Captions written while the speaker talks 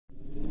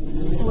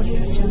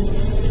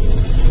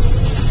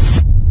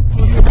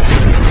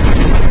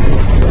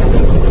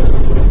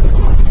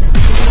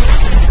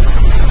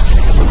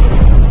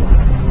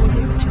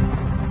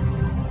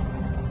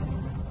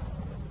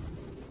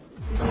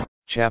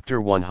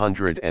Chapter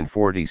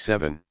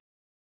 147.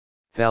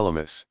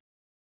 Thalamus.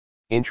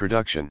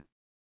 Introduction.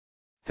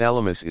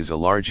 Thalamus is a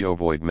large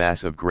ovoid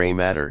mass of gray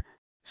matter,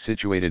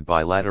 situated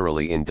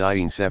bilaterally in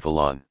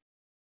diencephalon.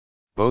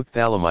 Both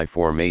thalami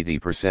form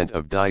 80%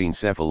 of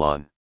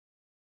diencephalon.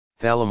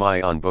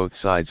 Thalami on both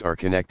sides are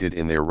connected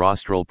in their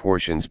rostral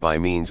portions by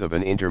means of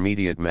an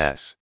intermediate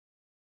mass.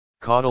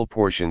 Caudal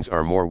portions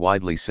are more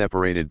widely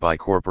separated by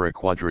corpora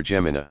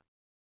quadrigemina.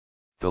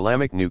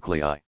 Thalamic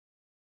nuclei.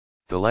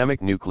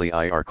 Thalamic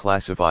nuclei are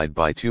classified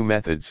by two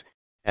methods: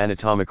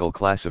 anatomical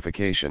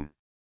classification,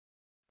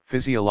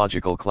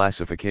 physiological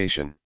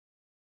classification.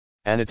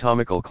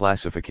 Anatomical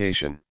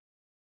classification.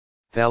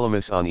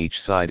 Thalamus on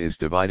each side is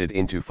divided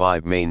into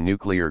 5 main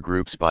nuclear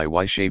groups by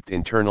Y-shaped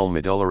internal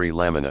medullary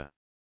lamina.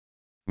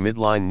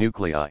 Midline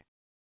nuclei,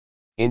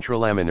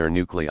 intralaminar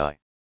nuclei,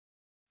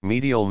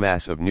 medial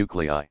mass of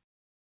nuclei,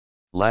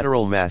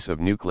 lateral mass of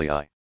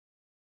nuclei,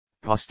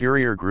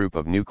 posterior group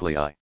of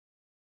nuclei.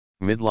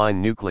 Midline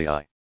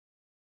nuclei.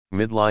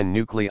 Midline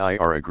nuclei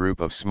are a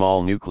group of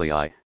small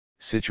nuclei,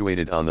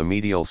 situated on the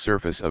medial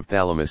surface of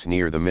thalamus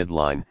near the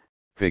midline,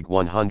 Fig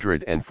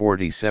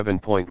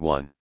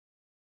 147.1.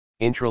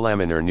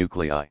 Intralaminar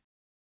nuclei.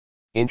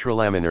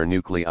 Intralaminar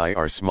nuclei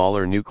are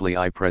smaller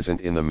nuclei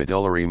present in the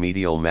medullary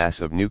medial mass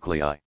of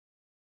nuclei.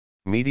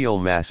 Medial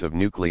mass of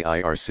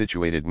nuclei are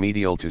situated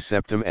medial to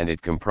septum and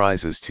it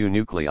comprises two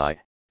nuclei: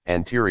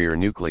 anterior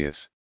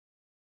nucleus,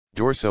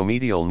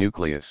 dorsomedial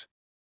nucleus.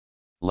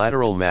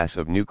 Lateral mass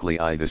of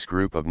nuclei. This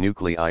group of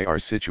nuclei are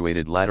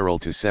situated lateral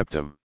to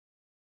septum.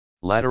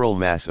 Lateral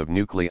mass of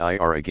nuclei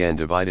are again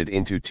divided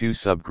into two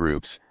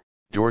subgroups: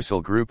 dorsal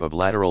group of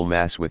lateral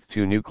mass with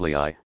two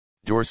nuclei,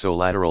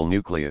 dorsolateral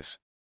nucleus,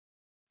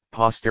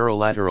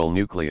 posterolateral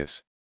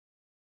nucleus.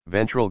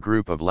 Ventral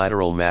group of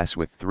lateral mass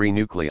with three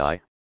nuclei,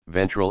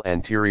 ventral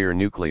anterior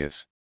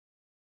nucleus,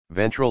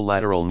 ventral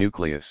lateral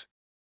nucleus,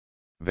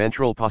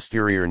 ventral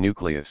posterior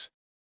nucleus.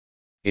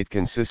 It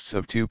consists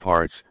of two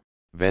parts: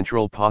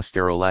 ventral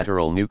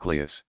posterolateral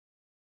nucleus,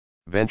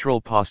 ventral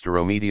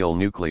posteromedial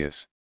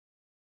nucleus.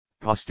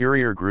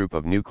 Posterior group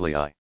of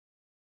nuclei.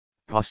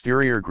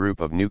 Posterior group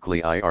of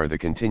nuclei are the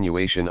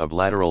continuation of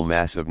lateral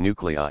mass of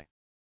nuclei.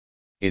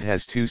 It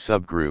has two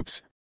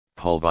subgroups: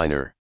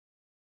 pulvinar,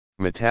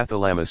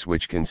 metathalamus,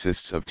 which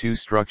consists of two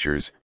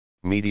structures: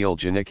 medial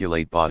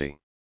geniculate body,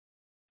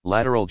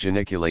 lateral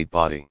geniculate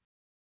body.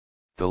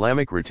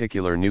 Thalamic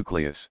reticular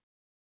nucleus.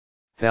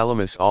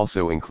 Thalamus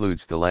also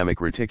includes thalamic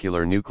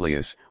reticular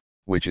nucleus,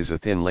 which is a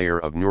thin layer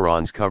of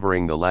neurons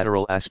covering the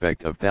lateral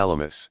aspect of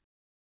thalamus.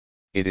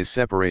 It is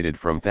separated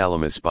from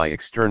thalamus by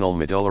external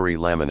medullary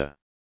lamina.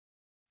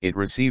 It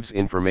receives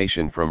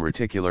information from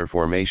reticular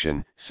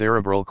formation,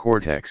 cerebral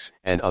cortex,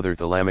 and other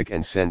thalamic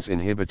and sends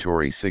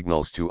inhibitory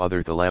signals to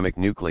other thalamic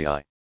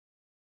nuclei.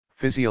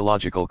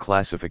 Physiological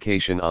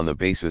classification. On the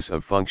basis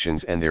of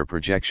functions and their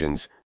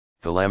projections,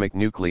 thalamic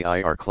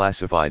nuclei are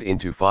classified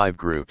into 5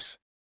 groups.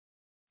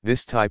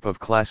 This type of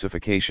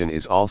classification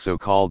is also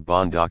called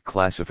Bondoc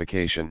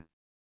classification.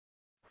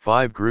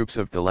 5 groups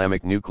of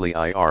thalamic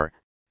nuclei are: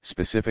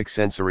 specific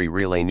sensory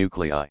relay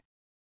nuclei,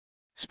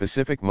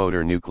 specific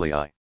motor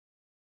nuclei,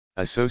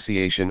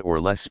 association or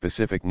less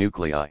specific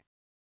nuclei,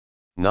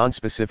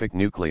 nonspecific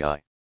nuclei,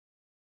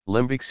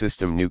 limbic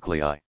system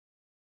nuclei.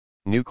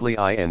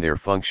 Nuclei and their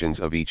functions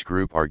of each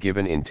group are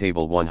given in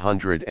Table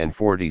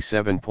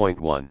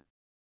 147.1.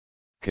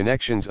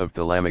 Connections of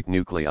thalamic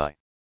nuclei.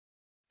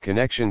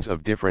 Connections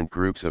of different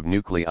groups of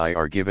nuclei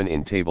are given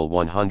in Table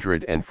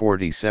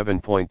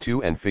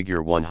 147.2 and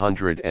Figure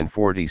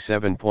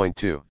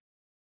 147.2.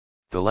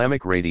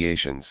 Thalamic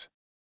radiations.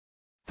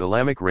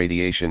 Thalamic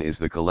radiation is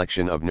the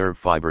collection of nerve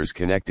fibers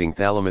connecting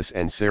thalamus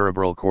and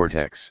cerebral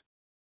cortex.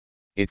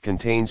 It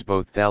contains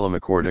both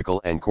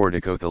thalamocortical and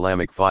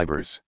corticothalamic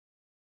fibers.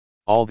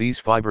 All these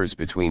fibers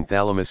between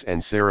thalamus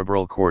and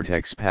cerebral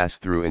cortex pass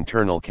through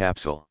internal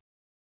capsule.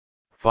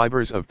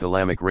 Fibers of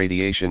thalamic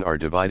radiation are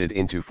divided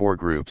into 4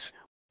 groups,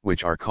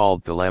 which are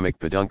called thalamic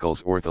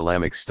peduncles or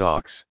thalamic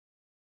stalks.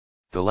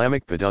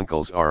 Thalamic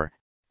peduncles are: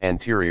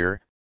 anterior,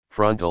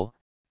 frontal,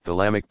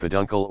 thalamic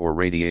peduncle or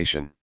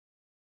radiation;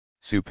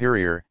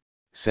 superior,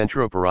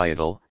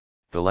 centroparietal,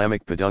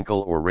 thalamic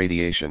peduncle or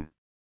radiation;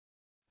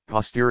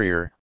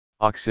 posterior,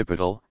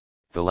 occipital,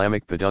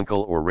 thalamic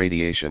peduncle or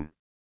radiation;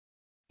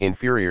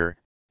 inferior,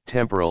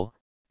 temporal,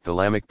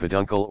 thalamic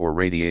peduncle or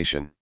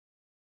radiation;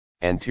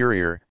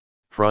 anterior,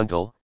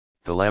 frontal,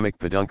 thalamic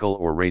peduncle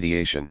or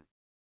radiation.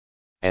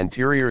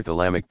 Anterior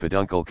thalamic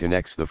peduncle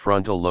connects the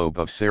frontal lobe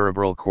of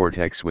cerebral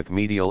cortex with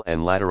medial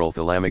and lateral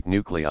thalamic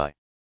nuclei.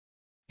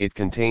 It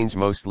contains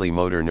mostly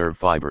motor nerve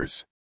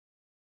fibers.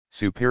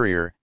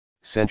 Superior,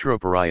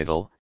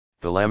 centroparietal,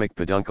 thalamic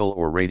peduncle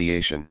or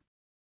radiation.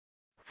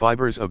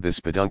 Fibers of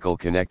this peduncle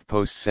connect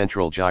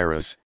post-central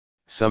gyrus,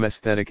 some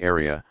aesthetic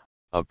area,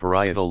 of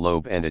parietal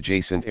lobe and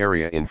adjacent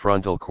area in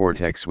frontal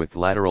cortex with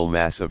lateral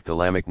mass of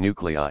thalamic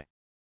nuclei.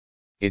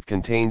 It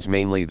contains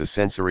mainly the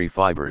sensory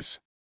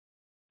fibers.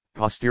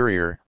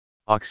 Posterior,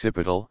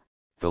 occipital,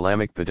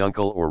 thalamic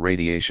peduncle or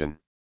radiation.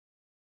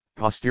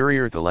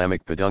 Posterior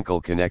thalamic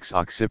peduncle connects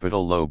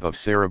occipital lobe of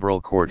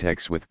cerebral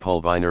cortex with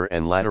pulvinar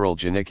and lateral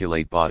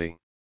geniculate body.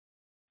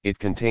 It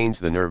contains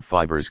the nerve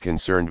fibers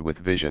concerned with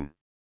vision.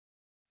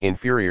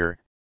 Inferior,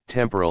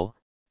 temporal,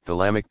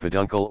 thalamic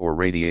peduncle or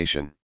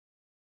radiation.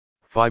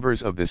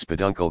 Fibers of this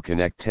peduncle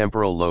connect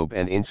temporal lobe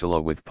and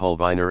insula with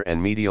pulvinar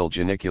and medial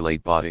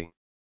geniculate body.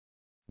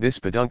 This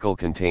peduncle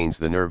contains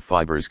the nerve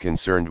fibers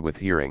concerned with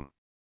hearing.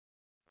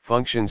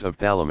 Functions of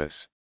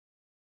thalamus.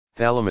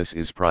 Thalamus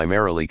is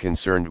primarily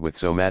concerned with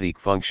somatic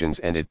functions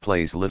and it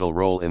plays little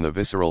role in the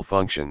visceral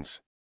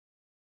functions.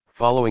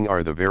 Following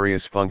are the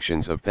various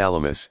functions of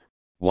thalamus.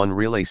 1.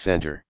 Relay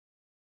center.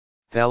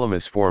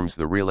 Thalamus forms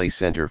the relay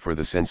center for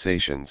the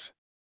sensations.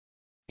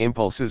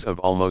 Impulses of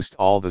almost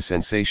all the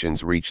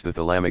sensations reach the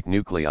thalamic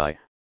nuclei,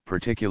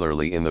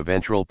 particularly in the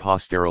ventral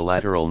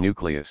posterolateral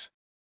nucleus.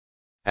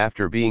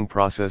 After being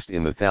processed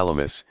in the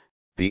thalamus,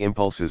 the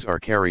impulses are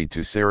carried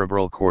to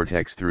cerebral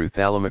cortex through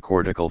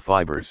thalamocortical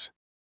fibers.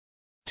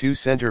 2.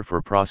 Center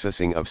for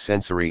processing of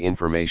sensory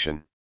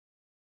information.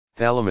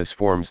 Thalamus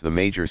forms the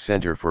major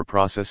center for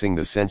processing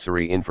the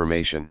sensory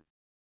information.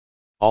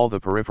 All the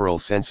peripheral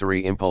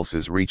sensory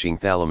impulses reaching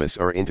thalamus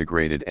are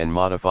integrated and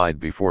modified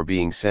before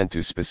being sent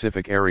to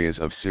specific areas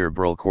of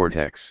cerebral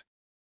cortex.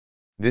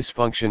 This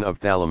function of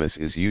thalamus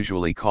is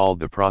usually called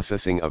the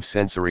processing of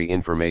sensory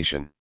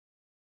information.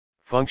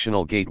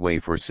 Functional gateway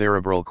for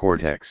cerebral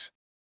cortex.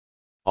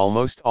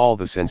 Almost all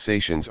the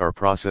sensations are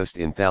processed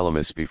in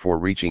thalamus before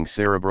reaching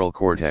cerebral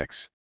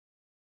cortex.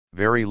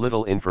 Very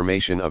little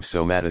information of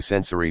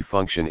somatosensory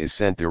function is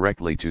sent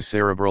directly to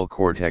cerebral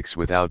cortex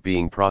without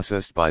being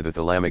processed by the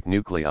thalamic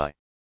nuclei.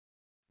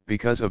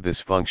 Because of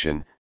this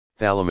function,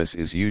 thalamus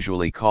is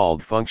usually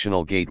called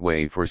functional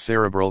gateway for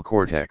cerebral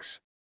cortex.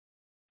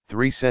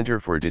 3. Center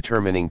for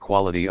determining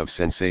quality of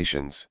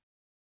sensations.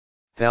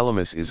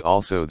 Thalamus is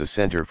also the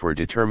center for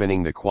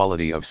determining the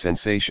quality of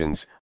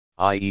sensations,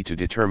 i.e. to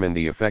determine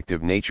the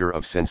effective nature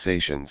of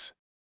sensations.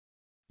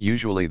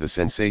 Usually the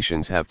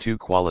sensations have two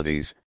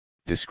qualities: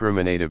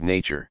 discriminative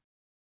nature,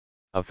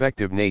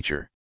 effective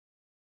nature.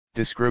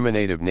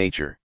 Discriminative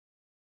nature.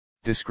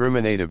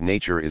 Discriminative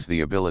nature is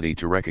the ability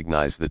to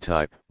recognize the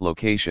type,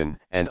 location,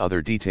 and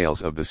other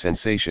details of the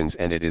sensations,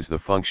 and it is the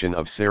function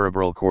of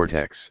cerebral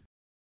cortex.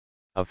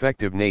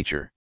 Effective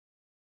nature.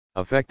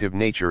 Effective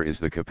nature is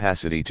the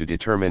capacity to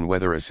determine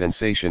whether a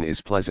sensation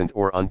is pleasant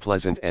or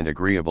unpleasant and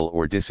agreeable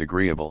or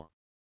disagreeable.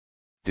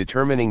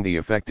 Determining the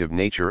effective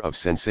nature of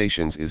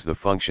sensations is the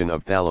function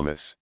of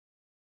thalamus.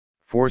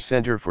 4.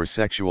 Center for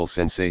sexual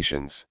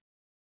sensations.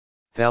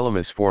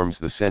 Thalamus forms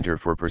the center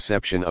for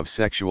perception of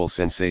sexual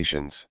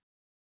sensations.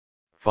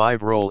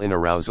 5. Role in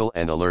arousal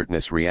and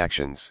alertness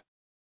reactions.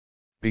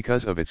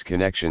 Because of its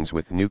connections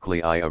with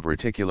nuclei of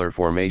reticular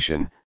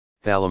formation,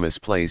 thalamus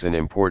plays an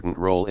important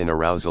role in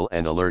arousal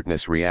and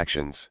alertness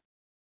reactions.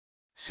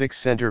 6.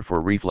 Center for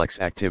reflex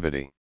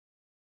activity.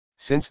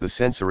 Since the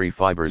sensory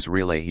fibers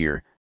relay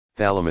here,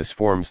 thalamus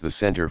forms the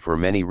center for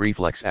many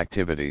reflex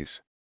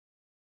activities.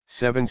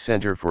 7.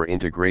 Center for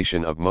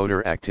integration of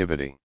motor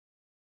activity.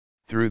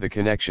 Through the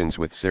connections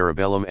with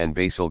cerebellum and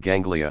basal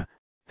ganglia,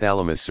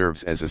 thalamus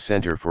serves as a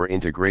center for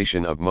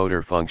integration of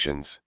motor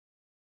functions.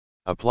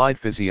 Applied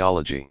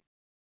physiology.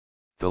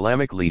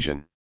 Thalamic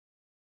lesion.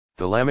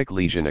 Thalamic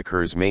lesion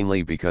occurs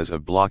mainly because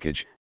of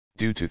blockage,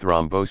 due to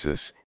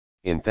thrombosis,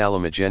 in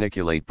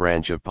thalamo-geniculate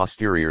branch of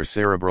posterior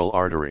cerebral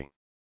artery.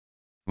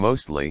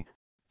 Mostly,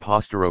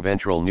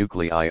 posteroventral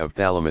nuclei of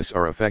thalamus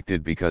are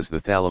affected because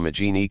the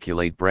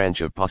thalamo-geniculate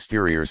branch of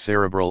posterior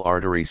cerebral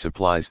artery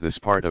supplies this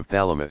part of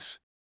thalamus.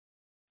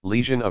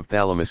 Lesion of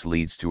thalamus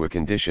leads to a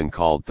condition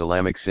called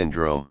thalamic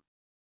syndrome.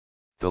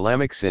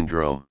 Thalamic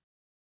syndrome.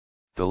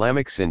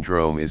 Thalamic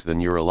syndrome is the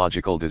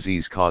neurological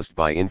disease caused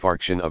by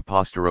infarction of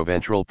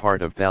posteroventral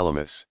part of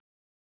thalamus.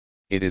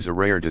 It is a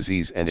rare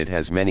disease and it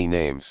has many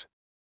names.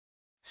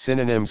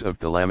 Synonyms of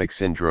thalamic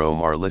syndrome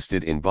are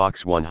listed in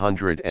box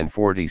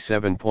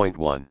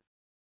 147.1.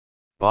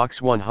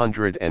 Box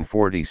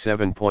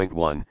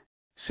 147.1,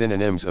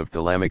 Synonyms of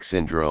thalamic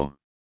syndrome.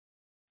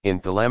 In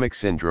thalamic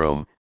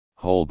syndrome,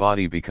 whole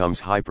body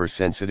becomes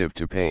hypersensitive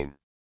to pain.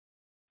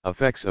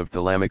 Effects of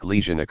thalamic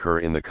lesion occur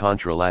in the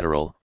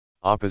contralateral,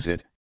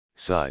 opposite,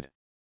 side.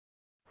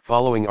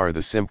 Following are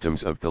the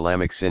symptoms of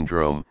thalamic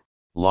syndrome: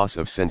 loss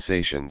of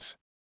sensations.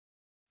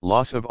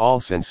 Loss of all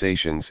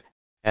sensations,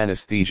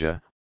 anesthesia,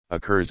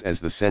 occurs as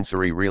the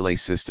sensory relay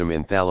system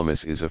in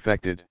thalamus is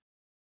affected.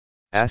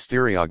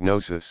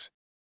 Asteriognosis.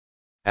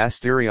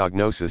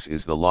 Asteriognosis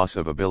is the loss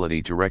of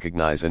ability to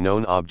recognize a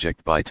known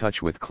object by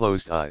touch with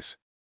closed eyes.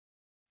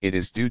 It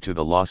is due to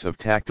the loss of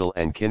tactile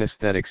and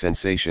kinesthetic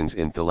sensations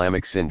in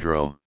thalamic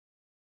syndrome.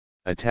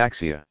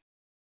 Ataxia.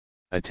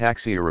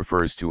 Ataxia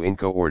refers to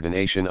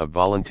incoordination of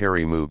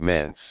voluntary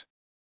movements.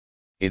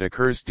 It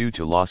occurs due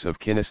to loss of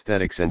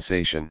kinesthetic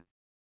sensation.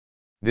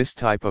 This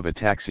type of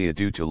ataxia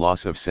due to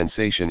loss of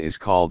sensation is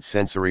called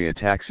sensory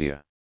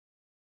ataxia.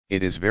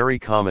 It is very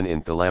common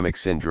in thalamic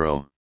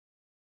syndrome.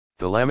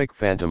 Thalamic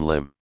phantom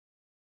limb.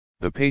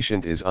 The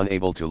patient is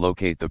unable to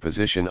locate the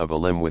position of a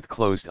limb with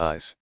closed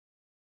eyes.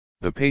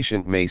 The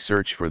patient may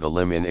search for the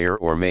limb in air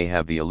or may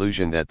have the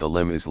illusion that the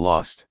limb is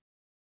lost.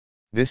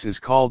 This is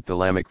called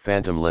thalamic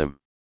phantom limb.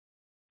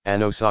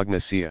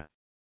 Anosognosia.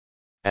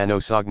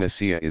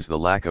 Anosognosia is the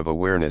lack of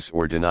awareness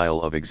or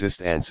denial of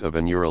existence of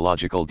a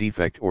neurological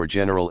defect or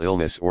general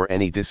illness or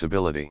any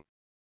disability.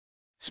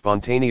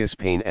 Spontaneous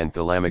pain and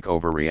thalamic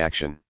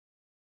overreaction.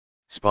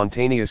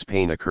 Spontaneous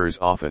pain occurs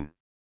often.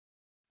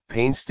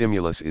 Pain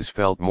stimulus is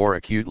felt more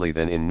acutely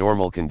than in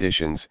normal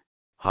conditions,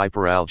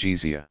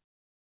 hyperalgesia.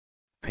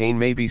 Pain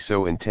may be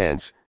so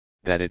intense,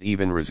 that it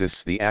even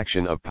resists the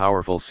action of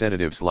powerful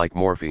sedatives like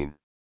morphine.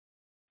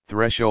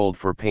 Threshold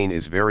for pain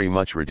is very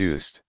much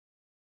reduced.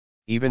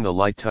 Even the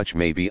light touch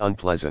may be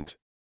unpleasant.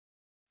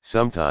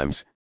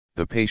 Sometimes,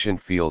 the patient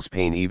feels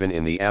pain even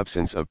in the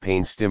absence of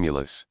pain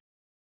stimulus.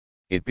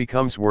 It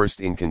becomes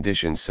worst in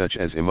conditions such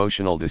as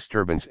emotional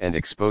disturbance and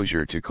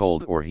exposure to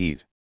cold or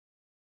heat.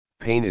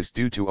 Pain is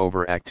due to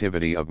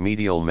overactivity of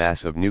medial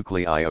mass of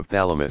nuclei of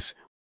thalamus,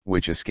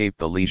 which escape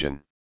the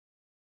lesion.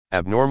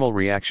 Abnormal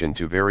reaction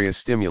to various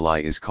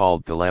stimuli is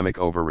called thalamic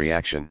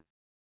overreaction.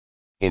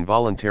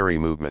 Involuntary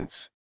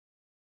movements.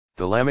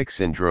 Thalamic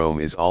syndrome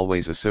is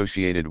always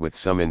associated with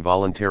some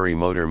involuntary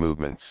motor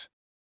movements.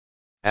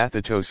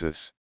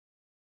 Athetosis.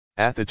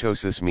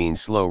 Athetosis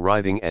means slow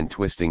writhing and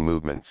twisting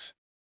movements.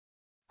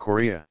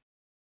 Chorea.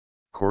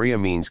 Chorea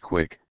means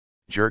quick,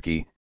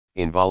 jerky,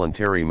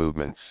 involuntary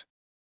movements.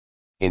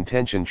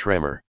 Intention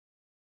tremor.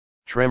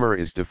 Tremor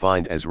is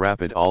defined as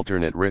rapid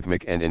alternate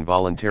rhythmic and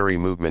involuntary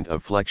movement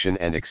of flexion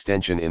and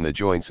extension in the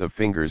joints of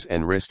fingers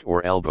and wrist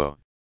or elbow.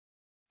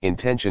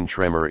 Intention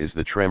tremor is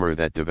the tremor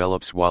that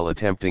develops while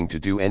attempting to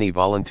do any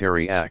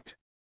voluntary act.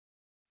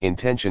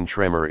 Intention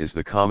tremor is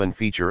the common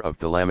feature of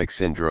thalamic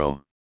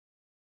syndrome.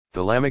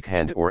 Thalamic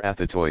hand or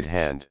athetoid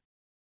hand.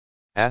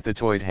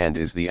 Athetoid hand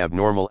is the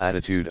abnormal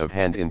attitude of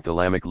hand in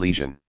thalamic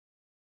lesion.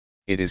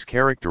 It is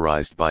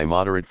characterized by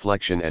moderate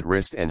flexion at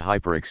wrist and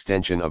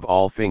hyperextension of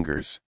all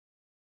fingers.